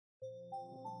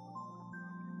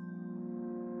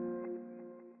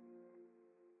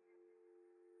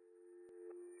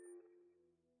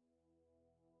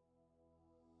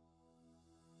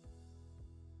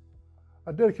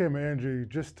I dedicated my energy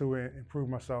just to improve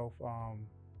myself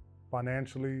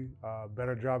financially,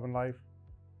 better job in life,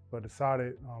 but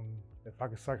decided if I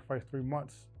could sacrifice 3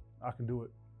 months, I can do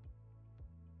it.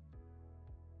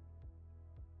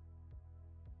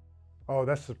 Oh,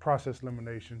 that's the process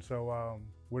elimination. So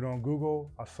went on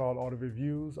Google, I saw all the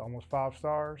reviews, almost 5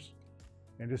 stars,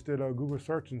 and just did a Google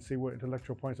search and see what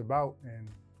Intellectual Point's about, and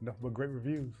nothing but great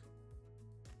reviews.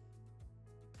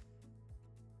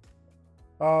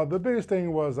 The biggest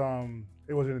thing was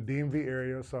it was in the DMV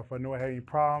area, so if I knew I had any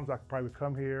problems, I could probably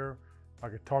come here, I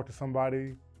could talk to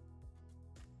somebody.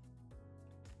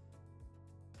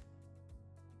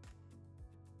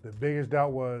 The biggest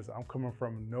doubt was I'm coming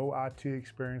from no IT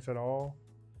experience at all,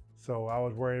 so I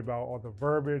was worried about all the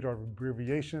verbiage or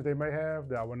abbreviations they may have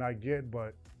that I would not get,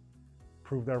 but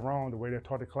proved that wrong. The way they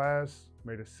taught the class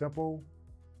made it simple.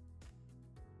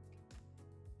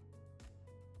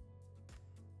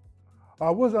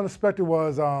 What was unexpected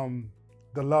was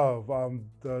the love.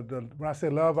 When I say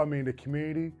love, I mean the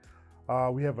community.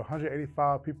 We have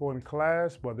 185 people in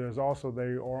class, but they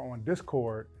are on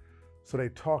Discord. So they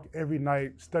talk every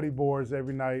night, study boards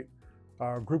every night,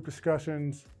 group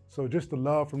discussions. So just the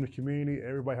love from the community,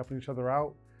 everybody helping each other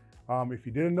out. If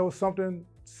you didn't know something,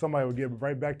 somebody would give it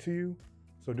right back to you.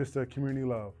 So just the community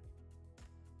love.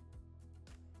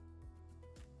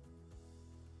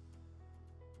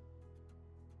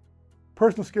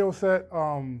 Personal skill set,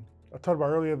 I talked about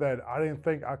earlier that I didn't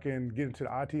think I can get into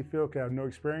the IT field because I have no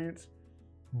experience,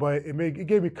 but it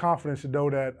gave me confidence to know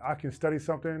that I can study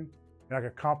something and I can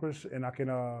accomplish and I can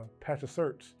pass the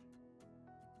certs.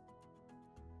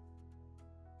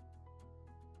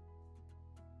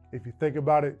 If you think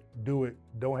about it, do it.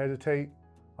 Don't hesitate.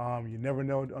 You never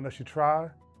know unless you try.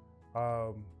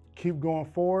 Keep going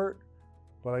forward.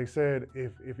 But like I said,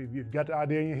 if you've got the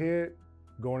idea in your head,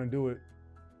 go on and do it.